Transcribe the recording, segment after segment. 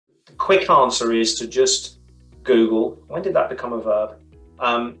quick answer is to just Google. When did that become a verb?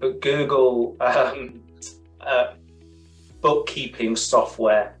 But Google bookkeeping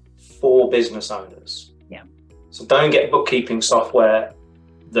software for business owners. Yeah. So don't get bookkeeping software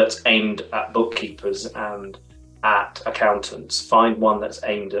that's aimed at bookkeepers and at accountants. Find one that's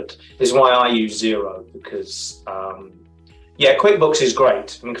aimed at. This is why I use Xero, because yeah, QuickBooks is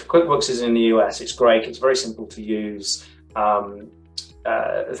great. I mean, QuickBooks is in the US. It's great. It's very simple to use.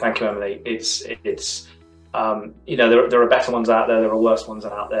 Thank you, Emily. It's you know, there are better ones out there. There are worse ones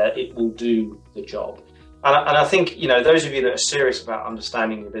out there. It will do the job. And I think, you know, those of you that are serious about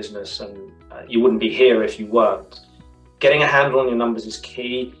understanding your business, and you wouldn't be here if you weren't, getting a handle on your numbers is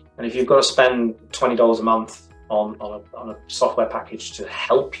key. And if you've got to spend $20 a month on a software package to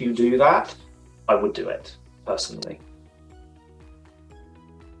help you do that, I would do it personally.